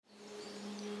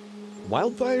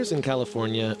Wildfires in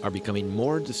California are becoming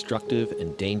more destructive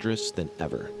and dangerous than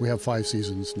ever. We have 5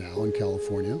 seasons now in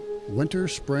California: winter,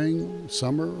 spring,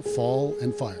 summer, fall,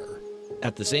 and fire.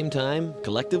 At the same time,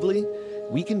 collectively,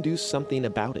 we can do something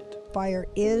about it. Fire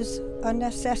is a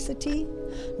necessity,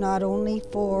 not only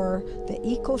for the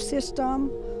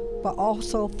ecosystem, but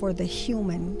also for the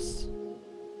humans.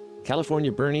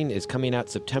 California Burning is coming out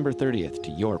September 30th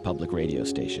to your public radio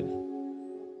station.